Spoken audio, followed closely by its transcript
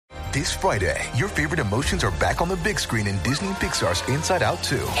This Friday, your favorite emotions are back on the big screen in Disney and Pixar's Inside Out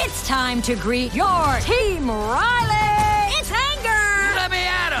 2. It's time to greet your Team Riley. It's anger. Let me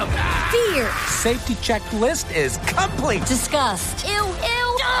at him. Fear. Safety checklist is complete. Disgust. Ew.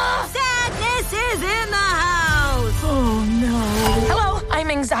 Sadness is in the house. Oh, no. Hello, I'm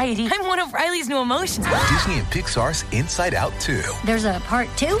anxiety. I'm one of Riley's new emotions. Disney and Pixar's Inside Out 2. There's a part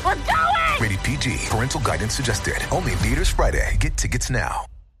 2? We're going! Rated PG. Parental guidance suggested. Only in theaters Friday. Get tickets now.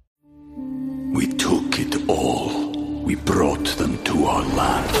 We took it all. We brought them to our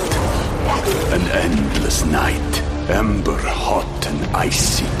land. An endless night, ember hot and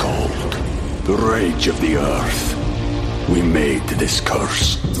icy cold. The rage of the earth. We made this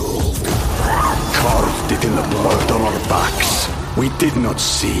curse. Carved it in the blood on our backs. We did not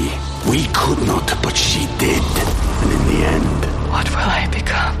see. We could not, but she did. And in the end... What will I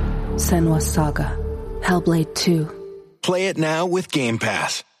become? Senua's Saga. Hellblade 2. Play it now with Game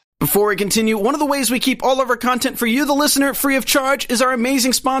Pass. Before we continue, one of the ways we keep all of our content for you, the listener, free of charge is our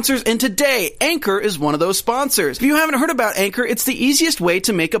amazing sponsors, and today, Anchor is one of those sponsors. If you haven't heard about Anchor, it's the easiest way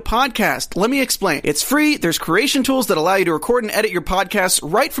to make a podcast. Let me explain. It's free, there's creation tools that allow you to record and edit your podcasts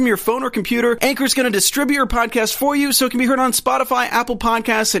right from your phone or computer. Anchor's going to distribute your podcast for you so it can be heard on Spotify, Apple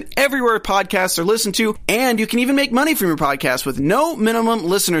Podcasts, and everywhere podcasts are listened to, and you can even make money from your podcast with no minimum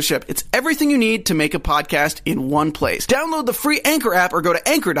listenership. It's everything you need to make a podcast in one place. Download the free Anchor app or go to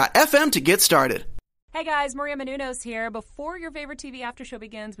anchor.fm to get started. Hey guys, Maria Menounos here. Before your favorite TV after show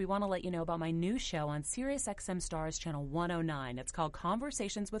begins, we want to let you know about my new show on SiriusXM Stars Channel 109. It's called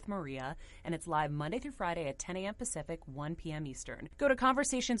Conversations with Maria, and it's live Monday through Friday at 10 a.m. Pacific, 1 p.m. Eastern. Go to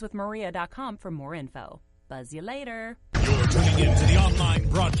conversationswithmaria.com for more info. Buzz you later. You're tuning in to the online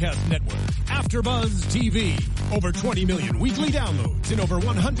broadcast network, AfterBuzz TV. Over 20 million weekly downloads in over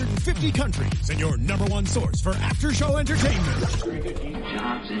 150 countries, and your number one source for after-show entertainment.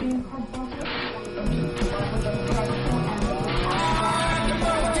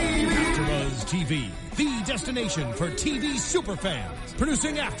 AfterBuzz TV, the destination for TV superfans.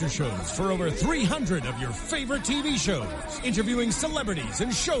 Producing aftershows for over 300 of your favorite TV shows. Interviewing celebrities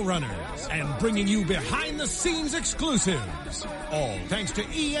and showrunners. And bringing you behind-the-scenes exclusives. All thanks to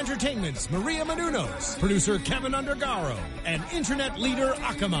E! Entertainment's Maria Menounos, producer Kevin Undergaro, and internet leader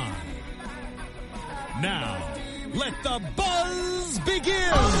Akamai. Now, let the buzz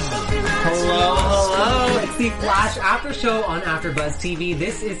begin! Hello. It's the Flash After Show on AfterBuzz TV.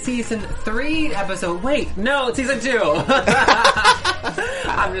 This is season 3, episode... Wait, no, it's season 2.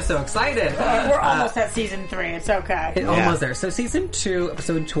 I'm just so excited. We're almost at season 3. It's okay. Almost there. So season 2,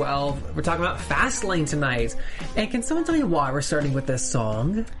 episode 12, we're talking about Fastlane tonight. And can someone tell me why we're starting with this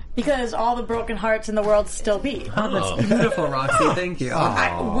song? Because all the broken hearts in the world still beat. Oh, that's beautiful, Roxy. Thank you.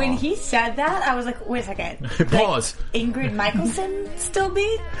 When he said that, I was like, wait a second. Pause. Like, Ingrid Michaelson still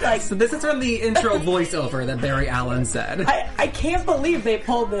beat? Like, so this is from the intro voiceover that Barry Allen said. I can't believe they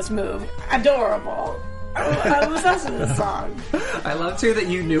pulled this move. Adorable. I'm obsessed with this song. I love, too, that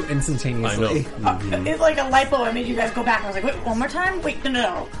you knew instantaneously. I know. It's like a lipo. I made you guys go back. I was like, wait, one more time? Wait,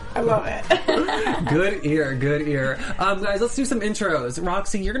 no. I love it. Good ear. Guys, let's do some intros.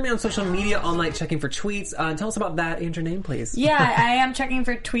 Roxy, you're going to be on social media all night checking for tweets. Tell us about that and your name, please. Yeah, I am checking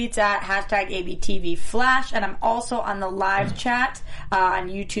for tweets at #ABTVFlash, and I'm also on the live chat on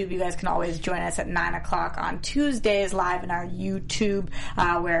YouTube. You guys can always join us at 9 o'clock on Tuesdays live in our YouTube,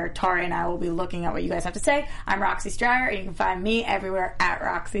 where Tari and I will be looking at what you guys have to say. I'm Roxy Stryer, and you can find me everywhere at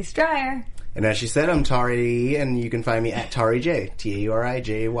Roxy Stryer. And as she said, I'm Tari, and you can find me at TariJ,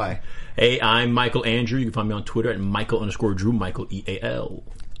 TauriJay. Hey, I'm Michael Andrew. You can find me on Twitter at Michael_Drew, Michael EAL.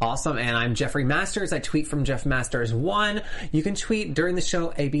 Awesome, and I'm Jeffrey Masters. I tweet from Jeff Masters 1. You can tweet during the show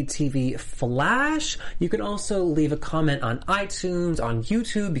ABTV Flash. You can also leave a comment on iTunes, on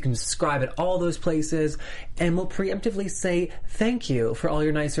YouTube. You can subscribe at all those places. And we'll preemptively say thank you for all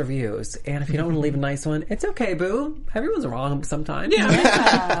your nice reviews. And if you don't want to leave a nice one, it's okay, boo. Everyone's wrong sometimes.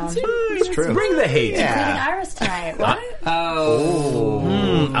 Yeah. It's true. Bring the hate. Including Iris tonight. What?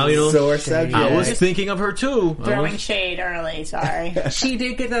 Sore subject. I was thinking of her, too. Throwing shade early, sorry. She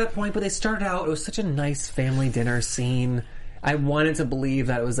did get to that point, but they started out, it was such a nice family dinner scene. I wanted to believe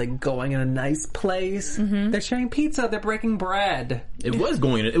that it was like going in a nice place. Mm-hmm. They're sharing pizza, they're breaking bread. It was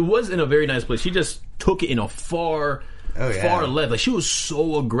in a very nice place. She just took it in a far left. Like, she was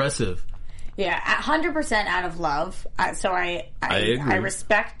so aggressive. Yeah, 100% out of love. So I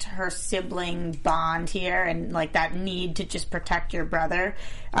respect her sibling bond here and like that need to just protect your brother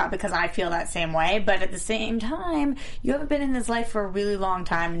because I feel that same way. But at the same time, you haven't been in his life for a really long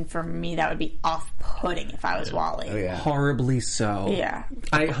time, and for me, that would be off-putting if I was Wally. Oh, yeah. Horribly so. Yeah,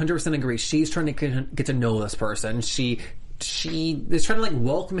 I 100% agree. She's trying to get to know this person. She she is trying to like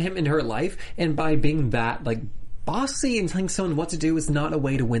welcome him into her life, and by being that like bossy and telling someone what to do is not a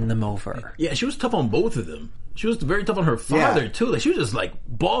way to win them over. Yeah, she was tough on both of them. She was very tough on her father, too. Like, she was just, like,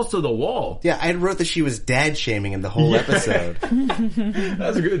 balls to the wall. Yeah, I wrote that she was dad-shaming in the whole episode.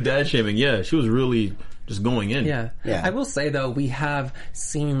 That's a good dad-shaming, yeah. She was really just going in. Yeah. I will say, though, we have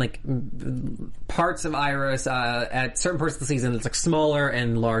seen, like, parts of Iris at certain parts of the season. It's, like, smaller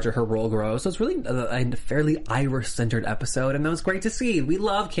and larger. Her role grows. So it's really a fairly Iris-centered episode, and that was great to see. We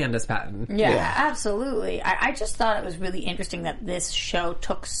love Candace Patton. Yeah, absolutely. I just thought it was really interesting that this show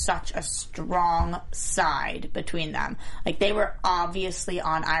took such a strong side between them. Like, they were obviously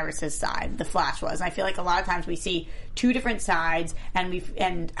on Iris's side. The Flash was. And I feel like a lot of times we see two different sides,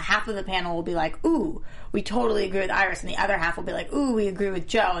 and half of the panel will be like, ooh, we totally agree with Iris, and the other half will be like, ooh, we agree with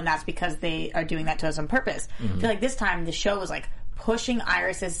Joe, and that's because they are doing that to us on purpose. I feel like this time the show was like pushing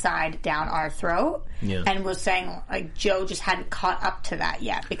Iris's side down our throat, and was saying like Joe just hadn't caught up to that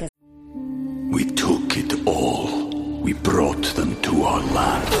yet, because we took it all. We brought them to our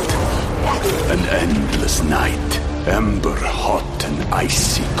land. An endless night, ember hot and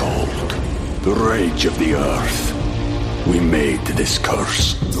icy cold. The rage of the earth. We made this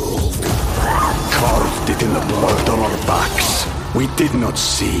curse. Carved it in the blood on our backs. We did not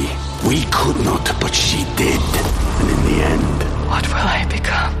see. We could not, but she did. And in the end, what will I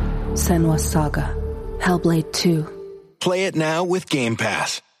become? Senua's Saga. Hellblade 2. Play it now with Game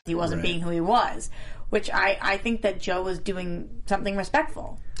Pass. He wasn't being who he was, which I think that Joe was doing something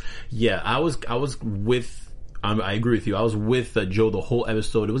respectful. Yeah, I was with... I agree with you. I was with Joe the whole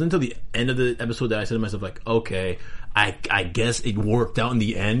episode. It wasn't until the end of the episode that I said to myself, like, okay, I guess it worked out in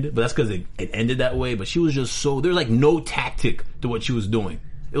the end, but that's because it ended that way. But she was just so... There's like no tactic to what she was doing.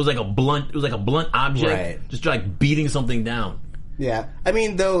 It was like a blunt object, just like beating something down. Yeah, I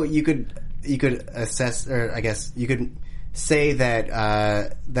mean, though you could assess, or I guess you could say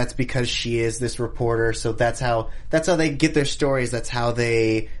that that's because she is this reporter. So that's how they get their stories. That's how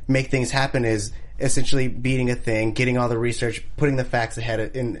they make things happen. Is essentially beating a thing, getting all the research, putting the facts ahead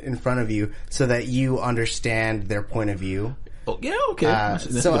in front of you, so that you understand their point of view. Oh, yeah, okay.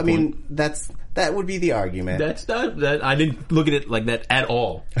 That's so I mean, that would be the argument. That's that. I didn't look at it like that at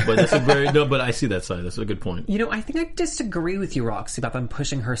all. But that's but I see that side. That's a good point. You know, I think I disagree with you, Roxy, about them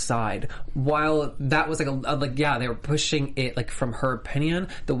pushing her side. While that was like they were pushing it like from her opinion.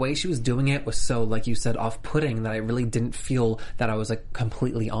 The way she was doing it was so, like you said, off-putting that I really didn't feel that I was like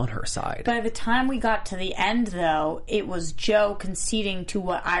completely on her side. By the time we got to the end, though, it was Joe conceding to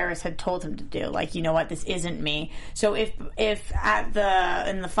what Iris had told him to do. Like, you know what, this isn't me. So if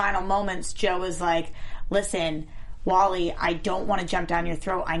in the final moments Joe was like, listen, Wally, I don't want to jump down your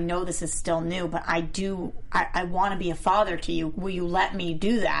throat. I know this is still new, but I want to be a father to you. Will you let me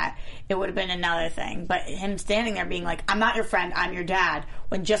do that? It would have been another thing. But him standing there being like, I'm not your friend, I'm your dad.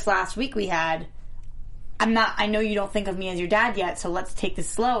 When just last week we had, I know you don't think of me as your dad yet, so let's take this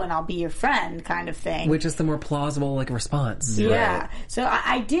slow and I'll be your friend kind of thing. Which is the more plausible, like, response. Yeah. Right. So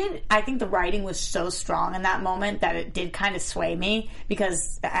I think the writing was so strong in that moment that it did kind of sway me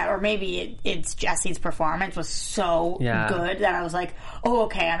because, or maybe it's Jesse's performance was so good that I was like, oh,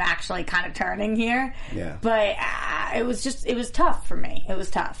 okay, I'm actually kind of turning here. Yeah. But it was tough for me. It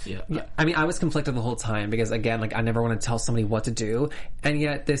was tough. Yeah. I mean, I was conflicted the whole time because, again, like, I never want to tell somebody what to do, and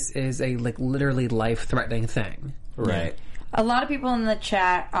yet this is a, like, literally life-threatening thing. Right. A lot of people in the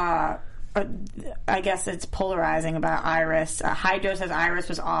chat, I guess it's polarizing about Iris. Hydro says Iris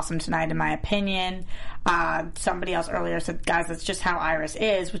was awesome tonight, in my opinion. Somebody else earlier said, guys, that's just how Iris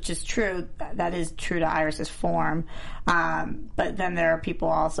is, which is true. That is true to Iris's form. But then there are people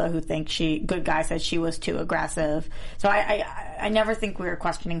also who think Good Guy said she was too aggressive. So I never think we were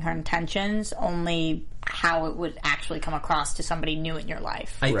questioning her intentions, only how it would actually come across to somebody new in your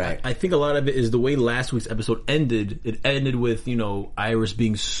life. I think a lot of it is the way last week's episode ended. It ended with, Iris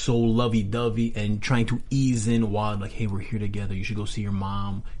being so lovey-dovey and trying to ease in while, like, hey, we're here together. You should go see your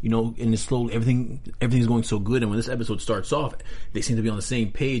mom. And it's slowly, everything's going so good. And when this episode starts off, they seem to be on the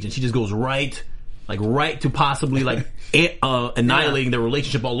same page. And she just goes right to possibly, annihilating their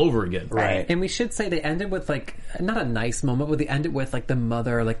relationship all over again. Right. And we should say they ended with, not a nice moment, but they ended with, the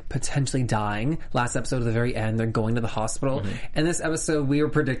mother, potentially dying. Last episode at the very end, they're going to the hospital. Mm-hmm. And this episode, we were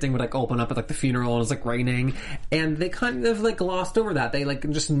predicting would, open up at, the funeral, and it was, raining. And they kind of, glossed over that. They,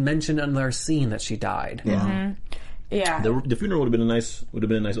 just mentioned in their scene that she died. Yeah. Mm-hmm. Yeah. The funeral would have been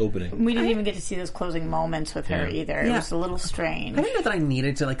a nice opening. We didn't even get to see those closing moments with her either. It was a little strange. I don't know that I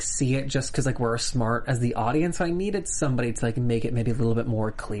needed to see it just because we're smart as the audience. I needed somebody to make it maybe a little bit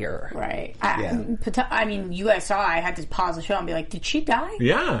more clear. Right. I mean, you guys saw I had to pause the show and be like, "Did she die?"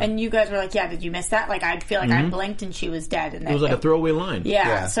 Yeah. And you guys were like, "Yeah, did you miss that?" Like I feel like I blinked and she was dead. And it was like a throwaway line.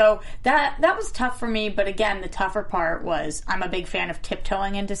 Yeah. So that was tough for me. But again, the tougher part was I'm a big fan of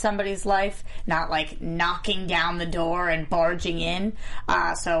tiptoeing into somebody's life, not knocking down the door and barging in.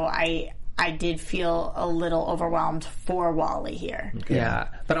 So I did feel a little overwhelmed for Wally here. Okay. Yeah,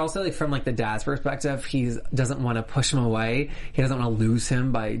 but also from the dad's perspective, he doesn't want to push him away. He doesn't want to lose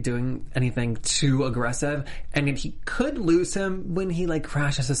him by doing anything too aggressive. I mean, he could lose him when he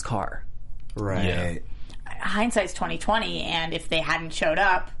crashes his car. Right. Yeah. Hindsight's 20/20, and if they hadn't showed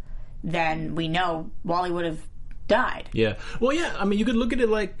up, then we know Wally would have died. Yeah. Well, yeah. I mean, you could look at it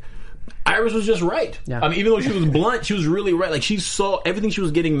like Iris was just right. Yeah. I mean, even though she was blunt, she was really right. She saw everything she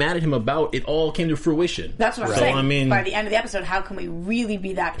was getting mad at him about. It all came to fruition. That's what I'm saying. I mean, by the end of the episode, how can we really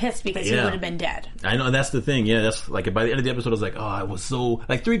be that pissed? Because he would have been dead. I know. That's the thing. Yeah. That's by the end of the episode, I was like, oh, I was so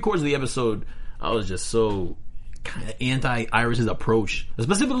 3/4 of the episode, I was just so kind of anti-Iris's approach,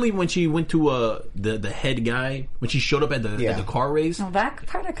 specifically when she went to the head guy when she showed up at the car race. Well, that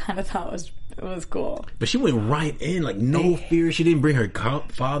part I kind of thought was cool. But she went right in, no fear. She didn't bring her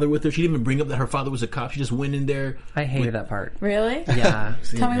father with her. She didn't even bring up that her father was a cop. She just went in there. I hated that part. Really? Yeah.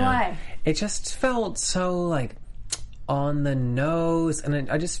 Tell me why. It just felt so on the nose, and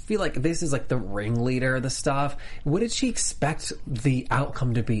I just feel like this is the ringleader of the stuff. What did she expect the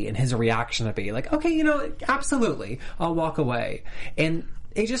outcome to be and his reaction to be? Okay, absolutely, I'll walk away. And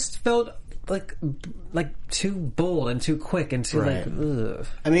it just felt like too bold and too quick and too ugh.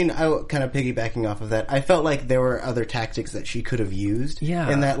 I mean, kind of piggybacking off of that, I felt like there were other tactics that she could have used.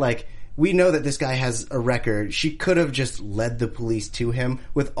 Yeah. In that, we know that this guy has a record. She could have just led the police to him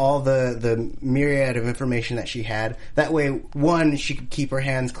with all the myriad of information that she had. That way, one, she could keep her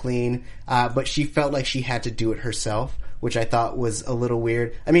hands clean, but she felt like she had to do it herself, which I thought was a little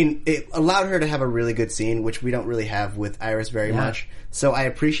weird. I mean, it allowed her to have a really good scene, which we don't really have with Iris very much. So I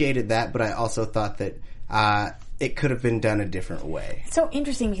appreciated that, but I also thought that it could have been done a different way. It's so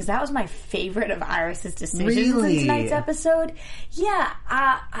interesting because that was my favorite of Iris's decisions in tonight's episode. Yeah,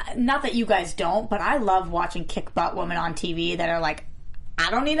 not that you guys don't, but I love watching kick butt women on TV that are I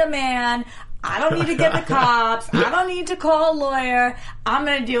don't need a man. I don't need to get the cops. I don't need to call a lawyer. I'm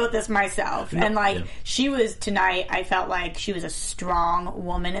going to deal with this myself. And she was tonight, I felt like she was a strong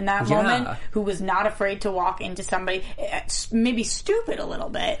woman in that moment who was not afraid to walk into somebody, maybe stupid a little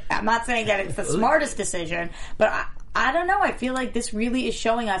bit. I'm not saying that it's the smartest decision, but I don't know. I feel like this really is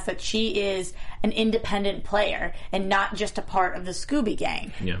showing us that she is an independent player and not just a part of the Scooby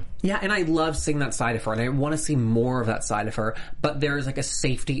Gang. Yeah. Yeah, and I love seeing that side of her, and I want to see more of that side of her, but there's a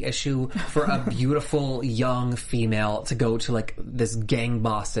safety issue for a beautiful young female to go to this gang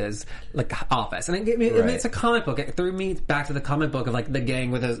boss's office. And it's a comic book. It threw me back to the comic book of the gang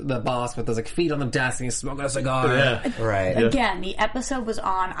with the boss with his feet on the desk and he's smoking a cigar. Yeah. Right. Again, the episode was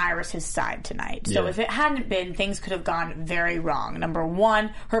on Iris's side tonight. So if it hadn't been, things could have gone very wrong. Number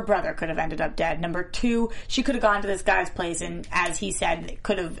one, her brother could have ended up dead. Number two, she could have gone to this guy's place and, as he said, it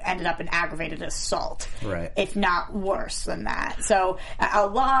could have ended up in aggravated assault. Right. If not worse than that. So a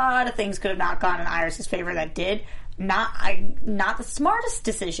lot of things could have not gone in Iris's favor that did. Not the smartest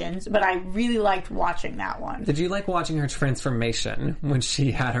decisions, but I really liked watching that one. Did you like watching her transformation when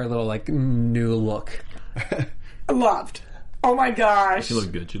she had her little new look? Loved. Oh my gosh. She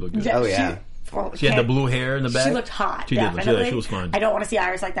looked good. Yeah, oh yeah. She had the blue hair in the back. She looked hot. She definitely. did. She was fun. I don't want to see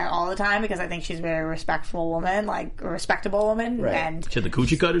Iris like that all the time because I think she's a very respectful woman, a respectable woman. Right. And she had the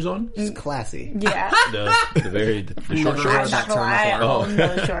coochie cutters on. She's classy. Yeah. the short shorts. I'm not gonna lie, I own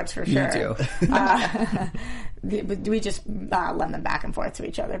those shorts for sure. Me too. We just lend them back and forth to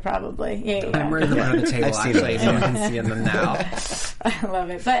each other, probably. Yeah. I'm wearing them under the table, actually, so I can see them now. I love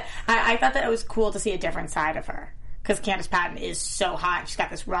it. But I thought that it was cool to see a different side of her. Because Candace Patton is so hot. She's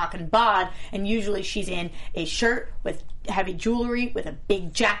got this rockin' bod, and usually she's in a shirt with heavy jewelry, with a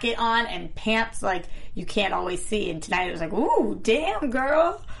big jacket on, and pants you can't always see. And tonight it was ooh, damn,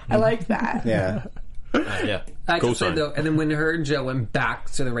 girl. I liked that. Yeah. Yeah. I just said though, and then when her and Joe went back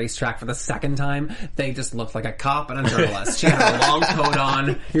to the racetrack for the second time, they just looked like a cop and a journalist. She had a long coat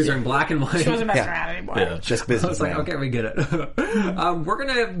on. He was wearing black and white. She wasn't messing around anymore. Yeah, just business. I was okay, we get it. We're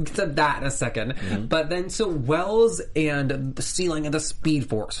gonna get to that in a second. Mm-hmm. But then, so Wells and the stealing of the Speed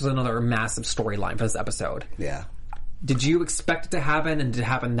Force was another massive storyline for this episode. Yeah. Did you expect it to happen, and did it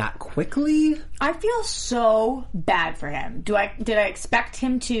happen that quickly? I feel so bad for him. Did I expect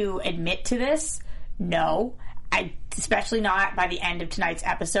him to admit to this? No. especially not by the end of tonight's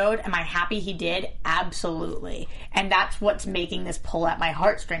episode. Am I happy he did? Absolutely. And that's what's making this pull at my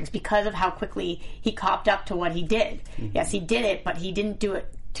heartstrings, because of how quickly he copped up to what he did. Mm-hmm. Yes, he did it, but he didn't do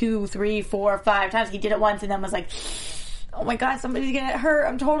it 2, 3, 4, 5 times. He did it once and then was like, oh my God, somebody's gonna get hurt.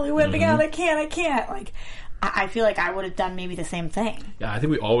 I'm totally wimping out. I can't. Like, I feel like I would have done maybe the same thing. Yeah, I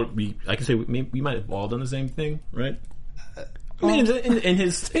think I can say we might have all done the same thing, right? I mean, in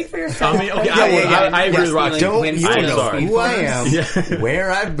his... Speak for yourself. I mean, okay, I agree with Roxy. Don't you know who I am, yeah.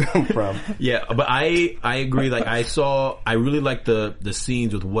 where I've come from. Yeah, but I agree. Like, I really liked the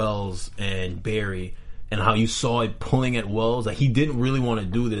scenes with Wells and Barry, and how you saw it pulling at Wells. Like, he didn't really want to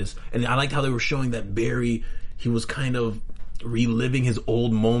do this. And I liked how they were showing that Barry, he was kind of reliving his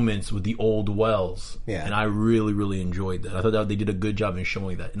old moments with the old Wells. Yeah. And I really, really enjoyed that. I thought that they did a good job in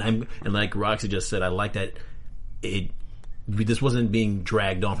showing that. And like Roxy just said, I like that this wasn't being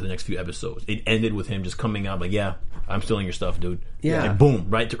dragged on for the next few episodes. It ended with him just coming out like, yeah, I'm stealing your stuff, dude. Yeah. And boom,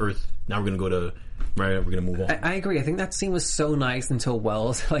 right to Earth. Now we're going to move on. I agree. I think that scene was so nice until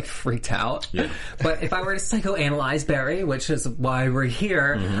Wells like freaked out. Yeah. But if I were to psychoanalyze Barry, which is why we're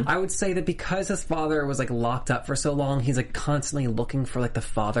here, I would say that because his father was like locked up for so long, he's like constantly looking for like the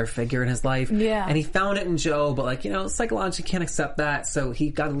father figure in his life. Yeah. And he found it in Joe, but like, psychologically can't accept that. So he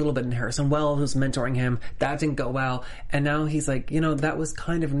got a little bit in Harrison Wells, who's mentoring him. That didn't go well. And now he's like, that was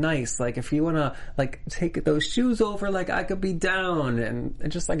kind of nice. Like, if you want to like take those shoes over, like I could be down.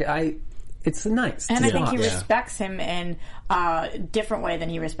 And just like it's nice. And I think he respects him in a different way than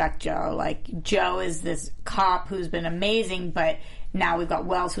he respects Joe. Like, Joe is this cop who's been amazing, but now we've got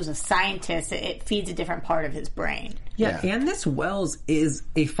Wells who's a scientist. It feeds a different part of his brain. Yeah, and this Wells is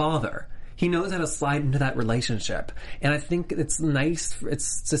a father. He knows how to slide into that relationship. And I think it's nice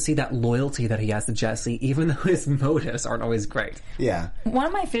to see that loyalty that he has to Jesse, even though his motives aren't always great. Yeah. One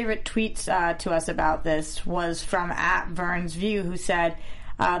of my favorite tweets to us about this was from @VernsView, who said,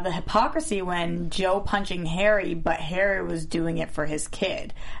 the hypocrisy when Joe punching Harry, but Harry was doing it for his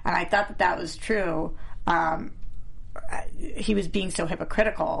kid. And I thought that was true. He was being so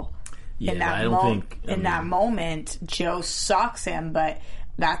hypocritical. Yeah, In that moment, Joe socks him, but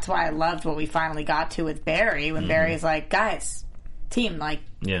that's why I loved what we finally got to with Barry, when Barry's like, guys, team, like,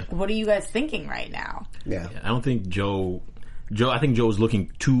 what are you guys thinking right now? Yeah. I don't think I think Joe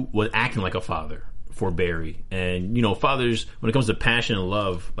was acting like a father for Barry. And, fathers, when it comes to passion and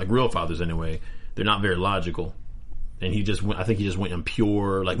love, like real fathers anyway, they're not very logical. And I think he just went on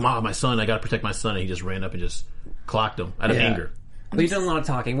pure, like, Mom, my son, I gotta protect my son. And he just ran up and just clocked him out of anger. Well, you've done a lot of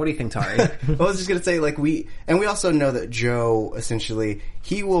talking. What do you think, Tari? I was just gonna say, like, we also know that Joe, essentially,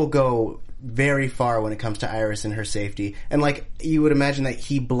 he will go very far when it comes to Iris and her safety. And, like, you would imagine that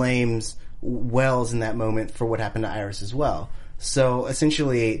he blames Wells in that moment for what happened to Iris as well. So,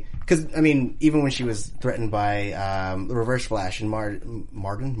 essentially, because, I mean, even when she was threatened by the Reverse Flash and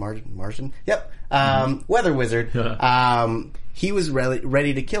Marsden? Yep. Weather Wizard. He was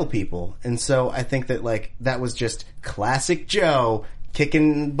ready to kill people. And so I think that, like, that was just classic Joe,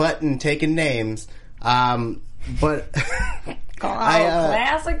 kicking butt and taking names. But...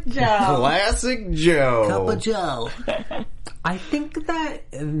 classic Joe. Classic Joe. Cup of Joe. I think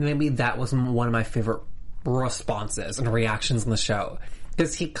that maybe that was one of my favorite responses and reactions in the show.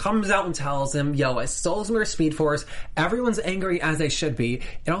 Because he comes out and tells him, yo, I stole some of your Speed Force. Everyone's angry as they should be.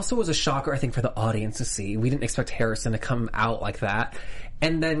 It also was a shocker, I think, for the audience to see. We didn't expect Harrison to come out like that.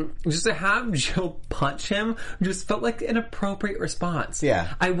 And then just to have Joe punch him just felt like an appropriate response.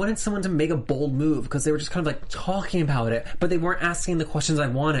 Yeah. I wanted someone to make a bold move because they were just kind of like talking about it, but they weren't asking the questions I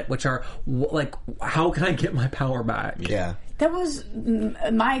wanted, which are like, how can I get my power back? Yeah. That was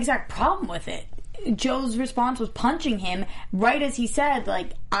my exact problem with it. Joe's response was punching him right as he said,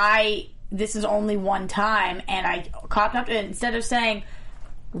 like, this is only one time, and I copped up to it. Instead of saying,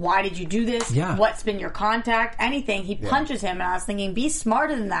 why did you do this? Yeah. What's been your contact? Anything. He punches him, and I was thinking, be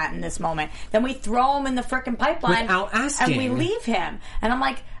smarter than that in this moment. Then we throw him in the frickin' pipeline without asking, and we leave him. And I'm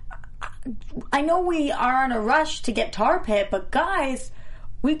like, I know we are in a rush to get Tar Pit, but guys,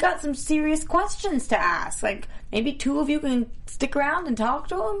 we've got some serious questions to ask. Like, maybe two of you can stick around and talk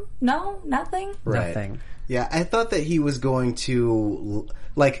to him? No? Nothing? Right. Nothing. Yeah, I thought that he was going to,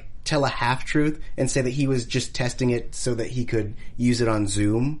 like, tell a half-truth and say that he was just testing it so that he could use it on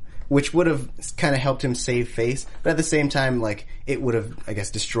Zoom, which would have kind of helped him save face. But at the same time, like, it would have, I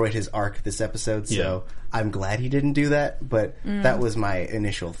guess, destroyed his arc this episode. So I'm glad he didn't do that, but that was my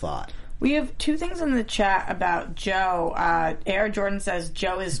initial thought. We have two things in the chat about Joe. Air Jordan says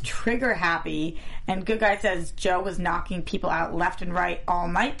Joe is trigger happy, and Good Guy says Joe was knocking people out left and right all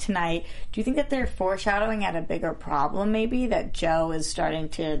night tonight. Do you think that they're foreshadowing at a bigger problem, maybe? That Joe is starting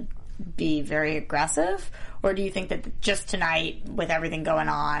to be very aggressive? Or do you think that just tonight, with everything going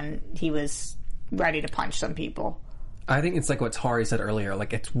on, he was ready to punch some people? I think it's like what Tari said earlier.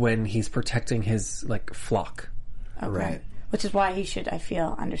 Like, it's when he's protecting his, like, flock. Okay. Right. Which is why he should, I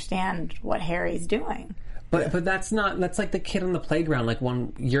feel, understand what Harry's doing. But that's like the kid on the playground. Like,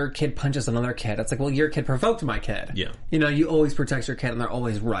 when your kid punches another kid, it's like, well, your kid provoked my kid. Yeah. You know, you always protect your kid and they're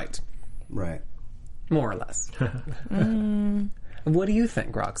always right. Right. More or less. What do you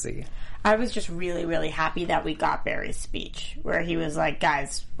think, Roxy? I was just really, really happy that we got Barry's speech, where he was like,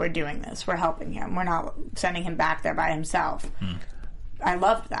 guys, we're doing this. We're helping him. We're not sending him back there by himself. I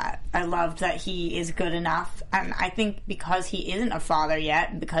loved that. I loved that he is good enough. And I think because he isn't a father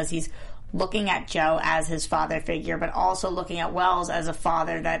yet, because he's looking at Joe as his father figure, but also looking at Wells as a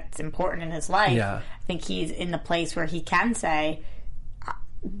father that's important in his life, I think he's in the place where he can say,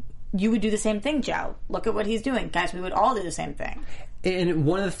 you would do the same thing, Joe. Look at what he's doing. Guys, we would all do the same thing. And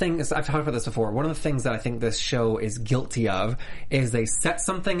one of the things, I've talked about this before, one of the things that I think this show is guilty of is they set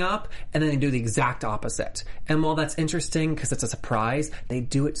something up and then they do the exact opposite. And while that's interesting because it's a surprise, they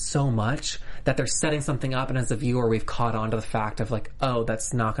do it so much that they're setting something up, and as a viewer we've caught on to the fact of like, oh,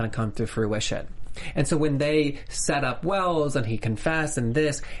 that's not going to come to fruition. And so when they set up Wells and he confessed and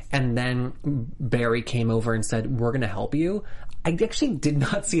this, and then Barry came over and said, we're going to help you, I actually did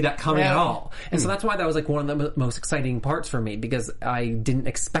not see that coming at all. And so that's why that was like one of the most exciting parts for me, because I didn't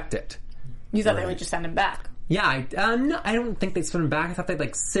expect it. You thought they would just send him back? Yeah, no, I don't think they'd send him back. I thought they'd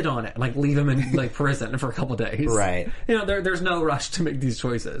like sit on it and like leave him in like prison for a couple days. Right. You know, there's no rush to make these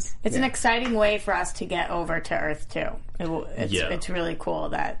choices. It's an exciting way for us to get over to Earth too. It's really cool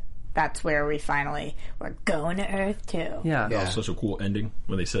that that's where we're going to Earth too. Yeah. That was such a cool ending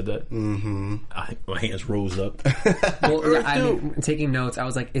when they said that. Mm-hmm. My hands rose up. Well, I'm taking notes. I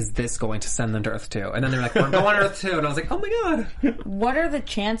was like, is this going to send them to Earth too? And then they're like, we're going to Earth too. And I was like, oh my God. What are the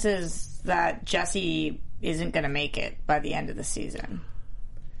chances that Jessie isn't going to make it by the end of the season?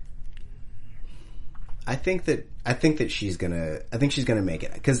 I think that she's gonna make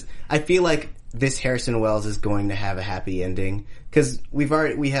it, because I feel like this Harrison Wells is going to have a happy ending, because we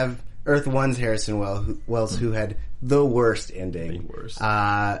have Earth 1's Harrison Wells who had the worst ending. The worst.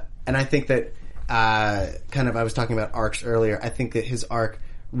 And I think that I was talking about arcs earlier. I think that his arc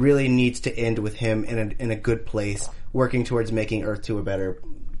really needs to end with him in a good place, working towards making Earth 2 a better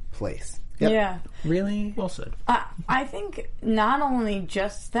place. Yep. Yeah. Really? Well said. I think not only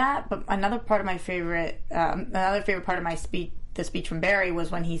just that, but another part of my favorite part of the speech from Barry was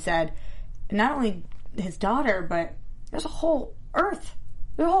when he said, not only his daughter, but there's a whole Earth.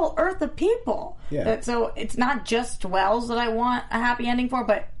 There's a whole Earth of people. Yeah. So it's not just Wells that I want a happy ending for,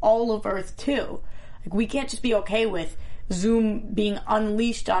 but all of Earth too. Like, we can't just be okay with Zoom being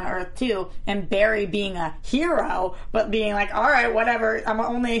unleashed on Earth 2 and Barry being a hero, but being like, all right, whatever, I'm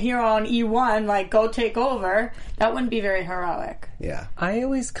only a hero on E1, like, go take over. That wouldn't be very heroic. Yeah. I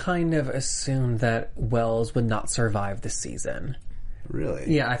always kind of assumed that Wells would not survive this season.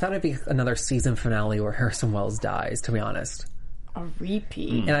 Really? Yeah, I thought it'd be another season finale where Harrison Wells dies, to be honest. A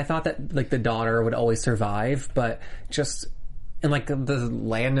repeat. And I thought that, like, the daughter would always survive, but just in, like, the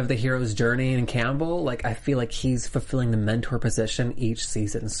land of the hero's journey in Campbell, like, I feel like he's fulfilling the mentor position each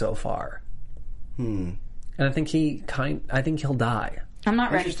season so far. And I think he'll die. I'm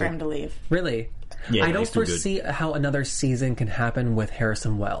not ready for him to leave. Really? Yeah, I don't foresee how another season can happen with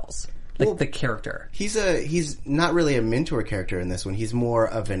Harrison Wells. Like, the character. He's not really a mentor character in this one. He's more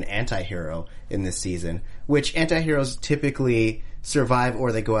of an anti-hero in this season, which anti-heroes typically survive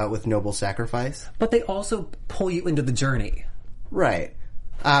or they go out with noble sacrifice. But they also pull you into the journey. Right.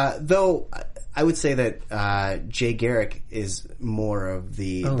 Though I would say that Jay Garrick is more of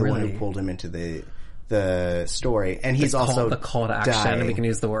the one who pulled him into the story, and he's also the call to action. dying. We can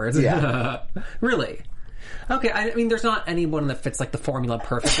use the words. Yeah. Really. Okay, I mean, there's not anyone that fits like the formula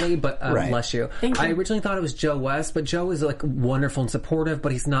perfectly, but bless you. Thank you. I originally thought it was Joe West, but Joe is like wonderful and supportive,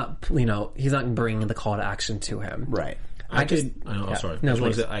 but he's not bringing the call to action to him. Right. I could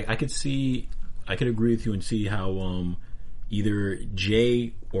agree with you and see how either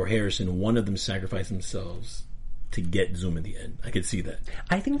Jay or Harrison, one of them sacrificed themselves to get Zoom in the end. I could see that.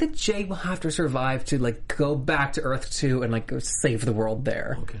 I think that Jay will have to survive to like go back to Earth 2 and like go save the world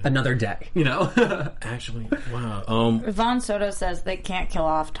there. Okay. Another day, you know? Actually, wow. Yvonne Soto says they can't kill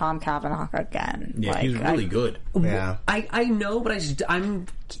off Tom Cavanaugh again. Yeah, he's really good. Yeah. I know, but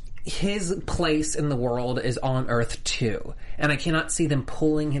his place in the world is on Earth 2. And I cannot see them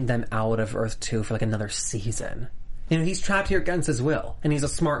pulling them out of Earth 2 for like another season. You know, he's trapped here against his will, and he's a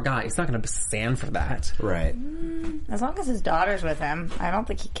smart guy. He's not going to stand for that. Right. As long as his daughter's with him, I don't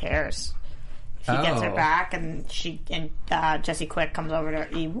think he cares. He gets her back, and Jesse Quick comes over to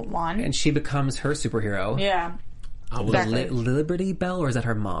E1. And she becomes her superhero. Yeah. Liberty Bell, or is that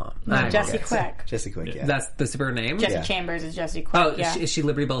her mom? No, Jesse Quick. Jesse Quick, yeah. That's the super name? Jesse Chambers is Jesse Quick. Oh, is she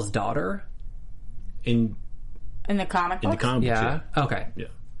Liberty Bell's daughter? In the comic books? In the comic books, yeah. Okay. Yeah.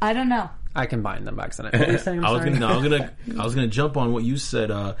 I don't know. I combined them by accident. What were you saying? I was gonna jump on what you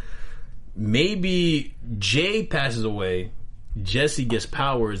said. Maybe Jay passes away, Jesse gets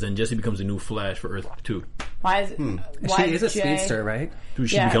powers, and Jesse becomes a new Flash for Earth 2. Why is she is a speedster, right?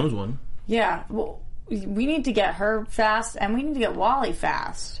 She becomes one. Yeah. Well, we need to get her fast, and we need to get Wally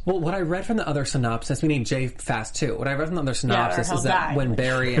fast. Well, what I read from the other synopsis, we need Jay fast too. What I read from the other synopsis is that when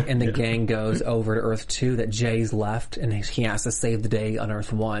Barry and the gang goes over to Earth 2, that Jay's left, and he has to save the day on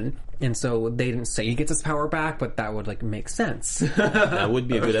Earth 1. And so they didn't say he gets his power back, but that would make sense. That would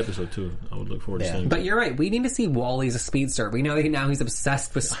be a good episode too. I would look forward to seeing. But you're right. We need to see Wally as a speedster. We know that now he's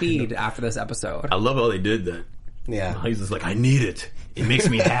obsessed with speed after this episode. I love how they did that. Yeah. He's just like, I need it. It makes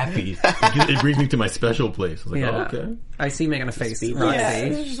me happy. It brings me to my special place. I was like, oh, okay. I see making a face.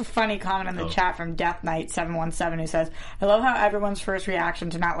 There's just a funny comment in the chat from Death Knight 717 who says, I love how everyone's first reaction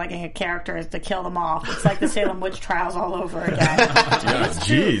to not liking a character is to kill them off. It's like the Salem witch trials all over again.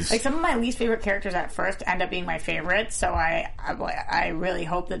 Jeez. Like, some of my least favorite characters at first end up being my favorites, so I really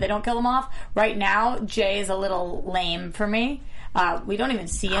hope that they don't kill them off. Right now, Jay is a little lame for me. We don't even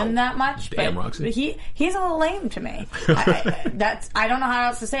see him that much, but he's a little lame to me. I don't know how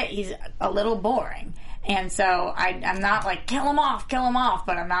else to say it. He's a little boring. And so I'm not like, kill him off,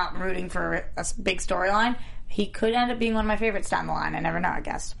 but I'm not rooting for a big storyline. He could end up being one of my favorites down the line. I never know, I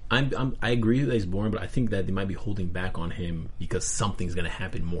guess. I agree that he's boring, but I think that they might be holding back on him because something's going to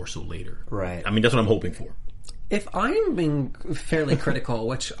happen more so later. Right. I mean, that's what I'm hoping for. If I'm being fairly critical,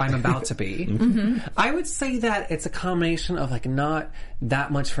 which I'm about to be, I would say that it's a combination of not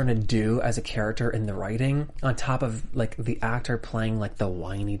that much for him to do as a character in the writing, on top of the actor playing the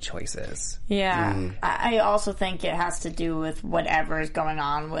whiny choices. Yeah, I also think it has to do with whatever is going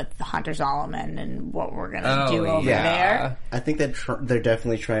on with Hunter Zolomon and what we're gonna do over there. I think that they're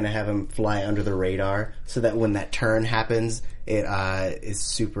definitely trying to have him fly under the radar so that when that turn happens, it is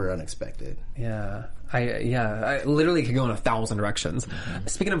super unexpected. Yeah. I literally could go in 1,000 directions.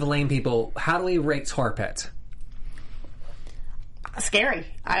 Speaking of lame people, how do we rate Tar Pit? Scary.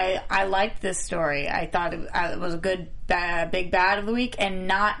 I liked this story. I thought it was a good big bad of the week, and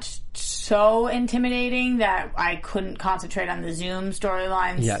not so intimidating that I couldn't concentrate on the Zoom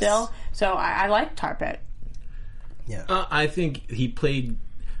storyline still. So I liked Tar Pit. Yeah. I think he played...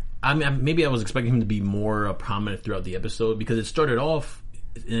 I mean, maybe I was expecting him to be more prominent throughout the episode, because it started off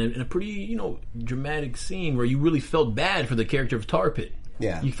in a pretty, dramatic scene where you really felt bad for the character of Tar Pit.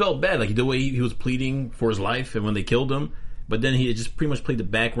 Yeah. You felt bad, the way he was pleading for his life and when they killed him. But then he just pretty much played the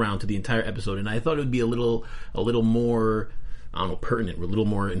background to the entire episode, and I thought it would be a little more, I don't know, pertinent, a little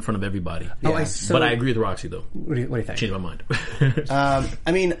more in front of everybody. Yeah. But I agree with Roxy, though. What do you think? Changed my mind.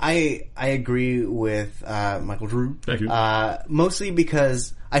 I mean, I agree with Michael Drew. Thank you. Mostly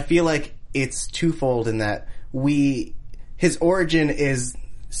because I feel like it's twofold in that his origin is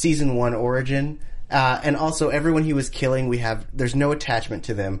season 1 origin, and also everyone he was killing, there's no attachment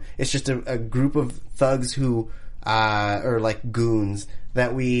to them. It's just a group of thugs who are like goons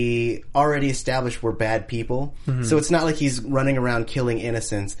that we already established were bad people. Mm-hmm. So it's not like he's running around killing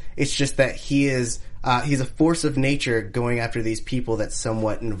innocents. It's just that he's a force of nature going after these people that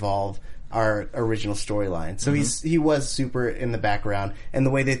somewhat involve our original storyline. So he was super in the background, and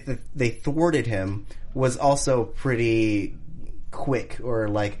the way they thwarted him was also pretty quick, or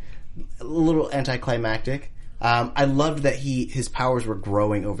a little anticlimactic. I loved that his powers were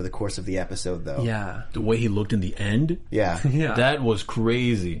growing over the course of the episode, though. Yeah. The way he looked in the end? Yeah. That was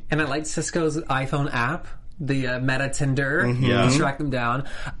crazy. And I liked Cisco's iPhone app, the Meta Tinder, to track them down.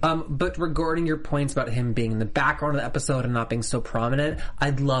 But regarding your points about him being in the background of the episode and not being so prominent, I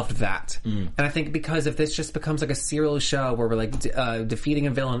loved that. And I think because if this just becomes a serial show where we're defeating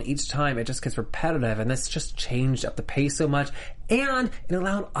a villain each time, it just gets repetitive, and this just changed up the pace so much. And it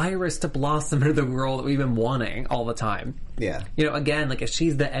allowed Iris to blossom into the girl that we've been wanting all the time. Yeah. Again, if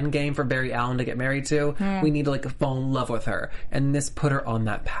she's the end game for Barry Allen to get married to, we need to fall in love with her. And this put her on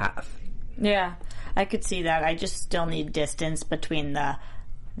that path. Yeah. I could see that. I just still need distance between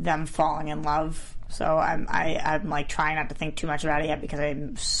them falling in love. So I'm trying not to think too much about it yet, because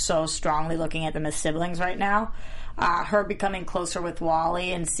I'm so strongly looking at them as siblings right now. Her becoming closer with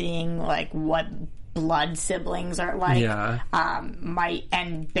Wally and seeing what blood siblings are like. Yeah.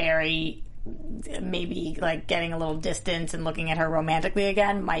 And Barry maybe getting a little distance and looking at her romantically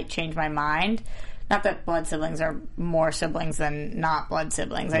again might change my mind. Not that blood siblings are more siblings than not blood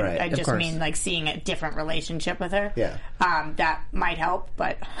siblings. Right. I just mean like seeing a different relationship with her. Yeah. That might help,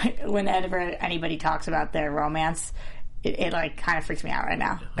 but whenever anybody talks about their romance, it like kind of freaks me out right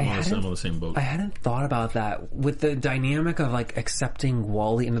now. I'm on the same boat. I hadn't thought about that with the dynamic of like accepting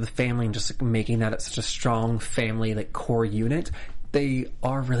Wally into the family and just like, making that such a strong family like core unit. They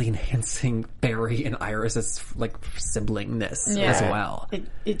are really enhancing Barry and Iris's like siblingness as well.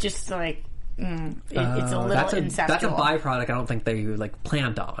 It just like it's a little incestual. That's a byproduct. I don't think they like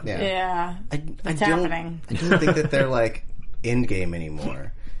planned on. Yeah, it's happening. I don't think that they're like Endgame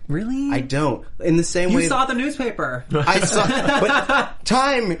anymore. Really? I don't. In the same way, you saw the newspaper. I saw, but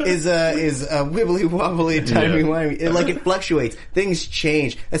time is a wibbly wobbly, timey-wimey. It fluctuates. Things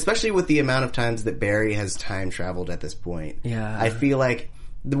change, especially with the amount of times that Barry has time traveled at this point. Yeah, I feel like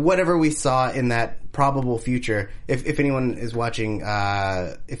whatever we saw in that probable future, if anyone is watching,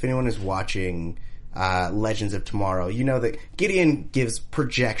 Legends of Tomorrow, you know that Gideon gives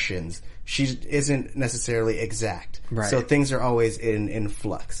projections. She isn't necessarily exact. Right. So things are always in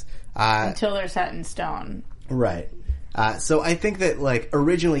flux. Until they're set in stone. Right. So I think that, like,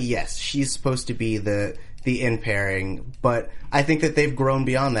 originally, yes, she's supposed to be the end pairing, but I think that they've grown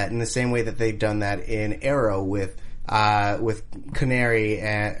beyond that in the same way that they've done that in Arrow with Canary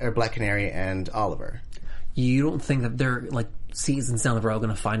or Black Canary and Oliver. You don't think that they're, like, seasons down the road going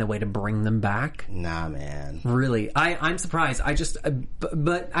to find a way to bring them back? Nah, man. Really? I'm surprised. I just,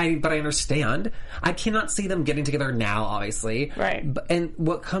 but I understand. I cannot see them getting together now, obviously. Right. And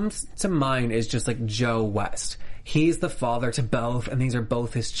what comes to mind is just like Joe West. He's the father to both, and these are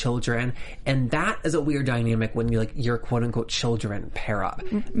both his children. And that is a weird dynamic when your quote unquote children pair up.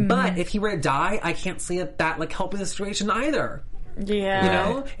 Mm-hmm. But if he were to die, I can't see that like helping the situation either. Yeah. You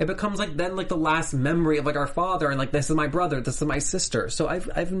know? It becomes like then like the last memory of like our father and like this is my brother, this is my sister. So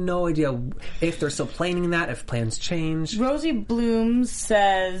I've no idea if they're still planning that, if plans change. Rosie Bloom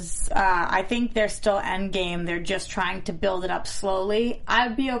says, I think they're still endgame. They're just trying to build it up slowly.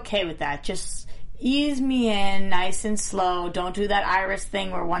 I'd be okay with that. Just ease me in nice and slow. Don't do that Iris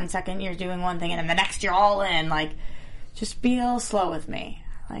thing where 1 second you're doing one thing and then the next you're all in. Like, just be a little slow with me.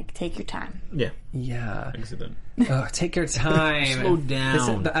 Like, take your time. Yeah. Excellent. Take your time. Slow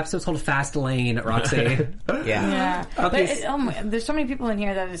down. The episode's called Fast Lane, Roxy. Yeah. Okay. But there's so many people in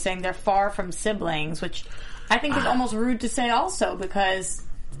here that are saying they're far from siblings, which I think is almost rude to say also because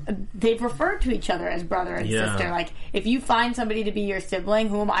they've referred to each other as brother and sister. Like, if you find somebody to be your sibling,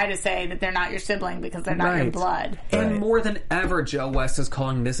 who am I to say that they're not your sibling because they're not your blood? And more than ever, Joe West is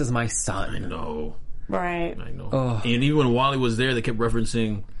calling this is my son. I know. Right. I know. And even when Wally was there, they kept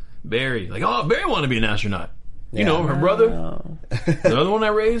referencing Barry. Like, oh, Barry wanted to be an astronaut. You know, her brother. The other one I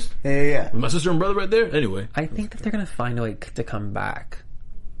raised. Yeah. My sister and brother right there. Anyway. I think that they're going to find a way to come back.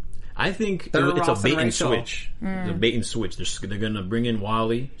 I think it's a bait and switch. It's a bait and switch. They're going to bring in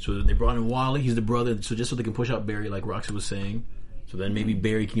Wally. So they brought in Wally. He's the brother. So just so they can push out Barry, like Roxy was saying. So then maybe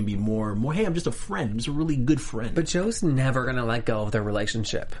Barry can be more, hey, I'm just a friend. I'm just a really good friend. But Joe's never going to let go of their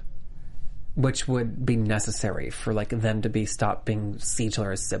relationship. Which would be necessary for like them to stop see each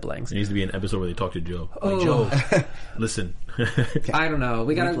other as siblings. There needs to be an episode where they talk to Joe. Like, Joe, listen. I don't know.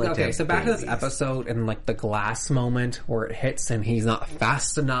 We gotta okay. So back to this episode and like the glass moment where it hits and he's not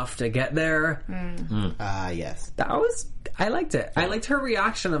fast enough to get there. Yes, I liked it. I liked her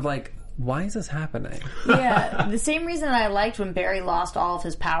reaction of like, why is this happening? Yeah, the same reason I liked when Barry lost all of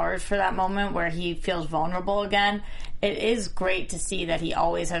his powers for that moment where he feels vulnerable again. It is great to see that he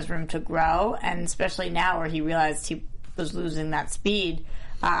always has room to grow, and especially now where he realized he was losing that speed.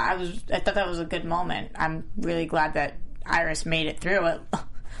 I thought that was a good moment. I'm really glad that Iris made it through. It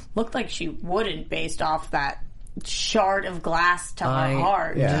looked like she wouldn't based off that shard of glass to her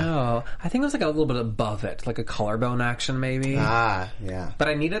heart. No, I think it was like a little bit above it, like a collarbone action maybe. Yeah. But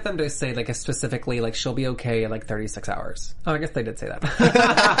I needed them to say like specifically like she'll be okay in like 36 hours. Oh, I guess they did say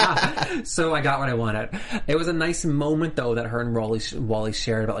that. So I got what I wanted. It was a nice moment though that her and Wally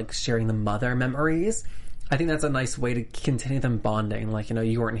shared about like sharing the mother memories. I think that's a nice way to continue them bonding. Like, you know,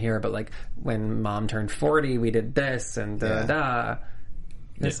 you weren't here, but like when mom turned 40, we did this and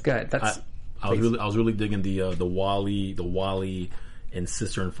It's good. I was really digging the Wally and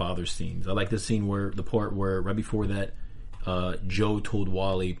sister and father scenes. I like the scene where right before that, Joe told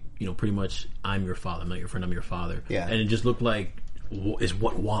Wally, you know, pretty much, I'm your father. I'm not your friend. I'm your father. Yeah. And it just looked like is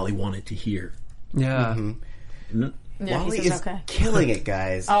what Wally wanted to hear. Yeah. Mm-hmm. Yeah, Wally is killing it,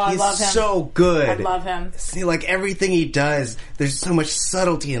 guys. I love him. He's so good. I love him. See, like everything he does, there's so much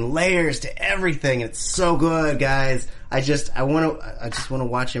subtlety and layers to everything. It's so good, guys. I just want to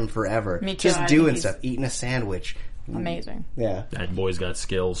watch him forever. Me too. Just doing stuff, eating a sandwich, amazing. Yeah. That boy's got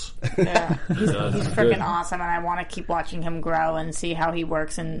skills. Yeah, he's freaking awesome, and I want to keep watching him grow and see how he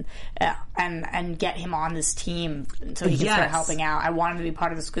works and get him on this team so he can start helping out. I want him to be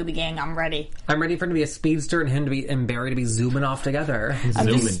part of the Scooby Gang. I'm ready. I'm ready for him to be a speedster and him to be and Barry to be zooming off together.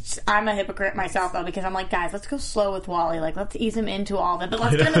 I'm a hypocrite myself though, because I'm like, guys, let's go slow with Wally. Like, let's ease him into all of it, but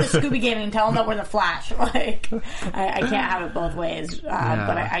let's get him in the Scooby Gang and tell him that we're the Flash. Like, I can't have it both ways, but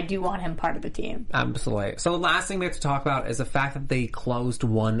I do want him part of the team. Absolutely. So the last thing we have to talk about is the fact that they closed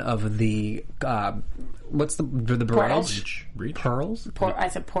one of the what's the bridge? Breach? Pearls? I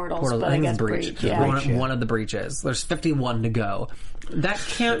said portals, but I guess breach. Yeah. One of the breaches. There's 51 to go. That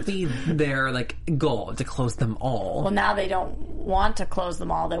can't be their goal to close them all. Well, now they don't want to close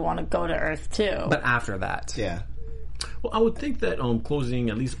them all. They want to go to Earth too. But after that, yeah. Well, I would think that closing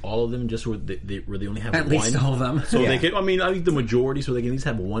at least all of them, just where they only have at one. least all of them. So they can. I mean, I think the majority, so they can at least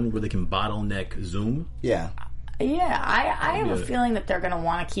have one where they can bottleneck Zoom. Yeah. Yeah, I have a feeling that they're going to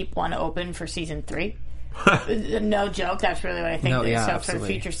want to keep one open for season 3. No joke, that's really what I think. For the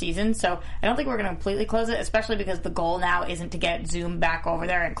future season. So I don't think we're going to completely close it, especially because the goal now isn't to get Zoom back over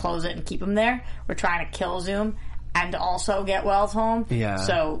there and close it and keep him there. We're trying to kill Zoom and also get Wells home. Yeah.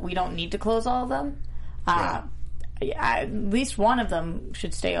 So we don't need to close all of them. At least one of them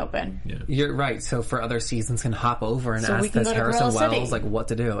should stay open. Yeah. You're right. So for other seasons can hop over and ask this Harrison Wells what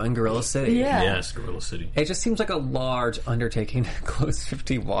to do in Gorilla City. Yeah. Yes, Gorilla City. It just seems like a large undertaking to close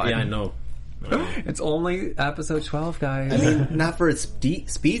 51. Yeah, I know. It's only episode 12, guys. I mean, not for its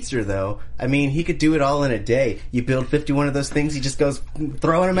speedster, though. I mean, he could do it all in a day. You build 51 of those things, he just goes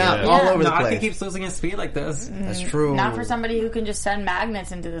throwing them out all over the place. He keeps losing his speed like this. That's true. Not for somebody who can just send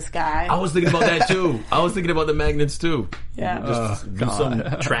magnets into the sky. I was thinking about that, too. I was thinking about the magnets, too. Yeah. Just do some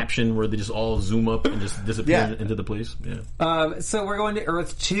traption where they just all zoom up and just disappear into the place. Yeah. So we're going to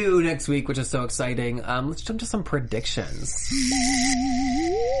Earth 2 next week, which is so exciting. Let's jump to some predictions.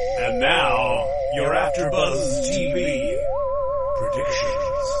 And now, your AfterBuzz TV predictions.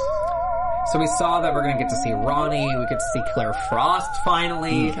 So we saw that we're going to get to see Ronnie, we get to see Claire Frost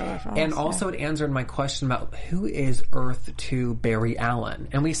finally, and also it answered my question about who is Earth 2 Barry Allen.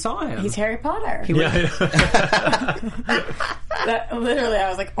 And we saw him. He's Harry Potter. Literally, I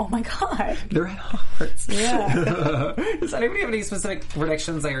was like, oh my god. They're at Hogwarts. Yeah. Does anybody have any specific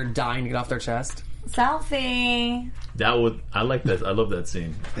predictions they are dying to get off their chest? Selfie. I like that. I love that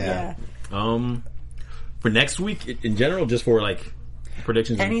scene. Yeah. For next week, in general, just for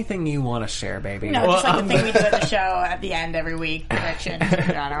predictions. Anything you want to share, baby. No, just the thing we do at the show at the end every week. Predictions in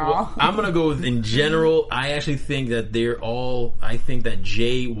general. Well, I'm going to go with, in general, I actually think that I think that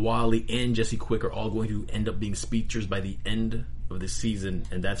Jay, Wally, and Jesse Quick are all going to end up being speedsters by the end of the season,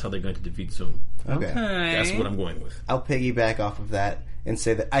 and that's how they're going to defeat Zoom. Okay. That's what I'm going with. I'll piggyback off of that and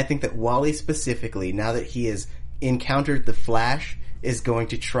say that I think that Wally specifically, now that he has encountered the Flash, is going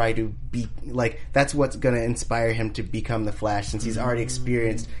to try to be that's what's going to inspire him to become the Flash, since he's already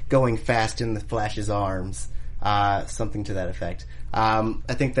experienced going fast in the Flash's arms. Something to that effect. I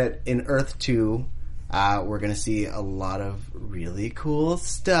think that in Earth 2, we're going to see a lot of really cool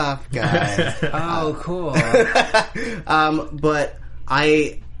stuff, guys. Oh, cool. But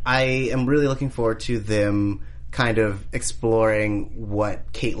I am really looking forward to them kind of exploring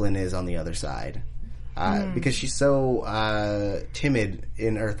what Caitlin is on the other side. Because she's so timid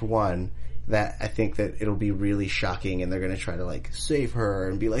in Earth 1 that I think that it'll be really shocking, and they're going to try to save her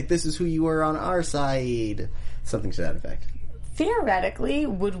and be like, this is who you are on our side. Something to that effect. Theoretically,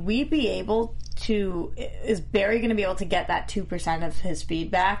 would we be able to... Is Barry going to be able to get that 2% of his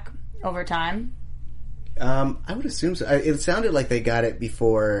speed back over time? I would assume so. It sounded like they got it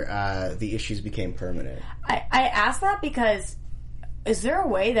before the issues became permanent. I asked that because... Is there a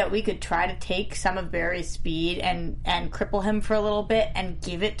way that we could try to take some of Barry's speed and cripple him for a little bit and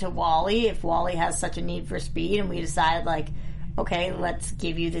give it to Wally if Wally has such a need for speed and we decide, okay, let's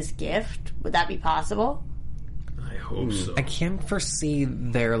give you this gift? Would that be possible? I hope so. I can't foresee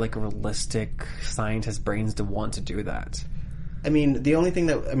their, realistic scientist brains to want to do that. I mean,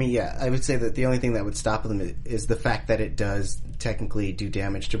 I would say that the only thing that would stop them is the fact that it does technically do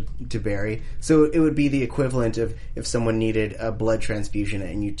damage to Barry. So it would be the equivalent of if someone needed a blood transfusion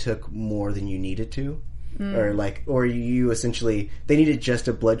and you took more than you needed to. Or you essentially, they needed just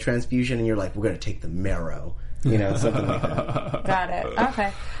a blood transfusion and you're like, we're going to take the marrow. Something like that. Got it.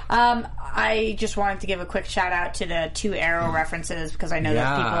 Okay. I just wanted to give a quick shout out to the 2 Arrow references because I know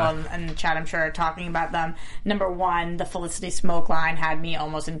that people in the chat, I'm sure, are talking about them. Number 1, the Felicity Smoke line had me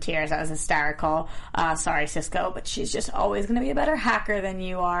almost in tears. That was hysterical. Sorry, Cisco, but she's just always going to be a better hacker than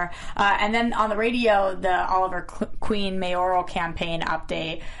you are. And then on the radio, the Oliver Queen mayoral campaign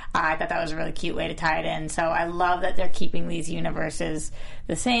update. I thought that was a really cute way to tie it in. So I love that they're keeping these universes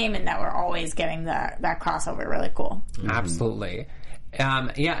the same and that we're always getting that crossover. Really cool. Absolutely.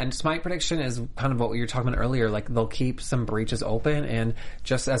 Yeah, and just my prediction is kind of what we were talking about earlier. Like, they'll keep some breaches open, and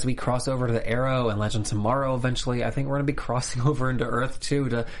just as we cross over to the Arrow and Legend Tomorrow eventually, I think we're going to be crossing over into Earth, too,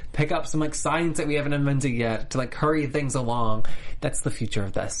 to pick up some, like, science that we haven't invented yet, to, like, hurry things along. That's the future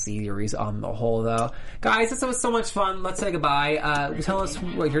of that series on the whole, though. Guys, this was so much fun. Let's say goodbye. Tell us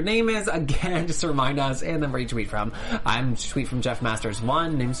what your name is, again, just to remind us, and then where you tweet from. I'm tweet from Jeff Masters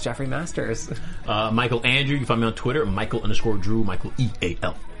 1. Name's Jeffrey Masters. Michael Andrew. You can find me on Twitter, Michael_Drew, Michael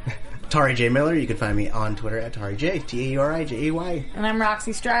EAL. Tari J. Miller. You can find me on Twitter at Tari J. TAURIJAY. And I'm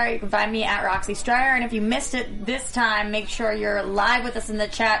Roxy Stryer. You can find me at Roxy Stryer. And if you missed it this time, make sure you're live with us in the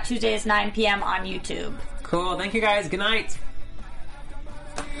chat Tuesdays 9 p.m. on YouTube. Cool. Thank you, guys. Good night.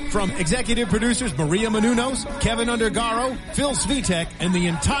 From executive producers Maria Menounos, Kevin Undergaro, Phil Svitek, and the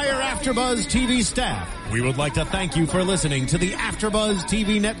entire AfterBuzz TV staff, we would like to thank you for listening to the AfterBuzz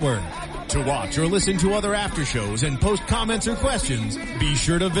TV network. To watch or listen to other after shows and post comments or questions, be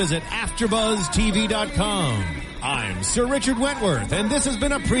sure to visit AfterBuzzTV.com. I'm Sir Richard Wentworth, and this has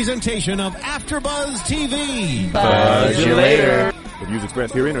been a presentation of AfterBuzz TV. Buzz you later. The views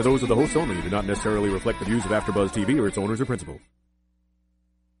expressed herein are those of the hosts only and do not necessarily reflect the views of AfterBuzz TV or its owners or principals.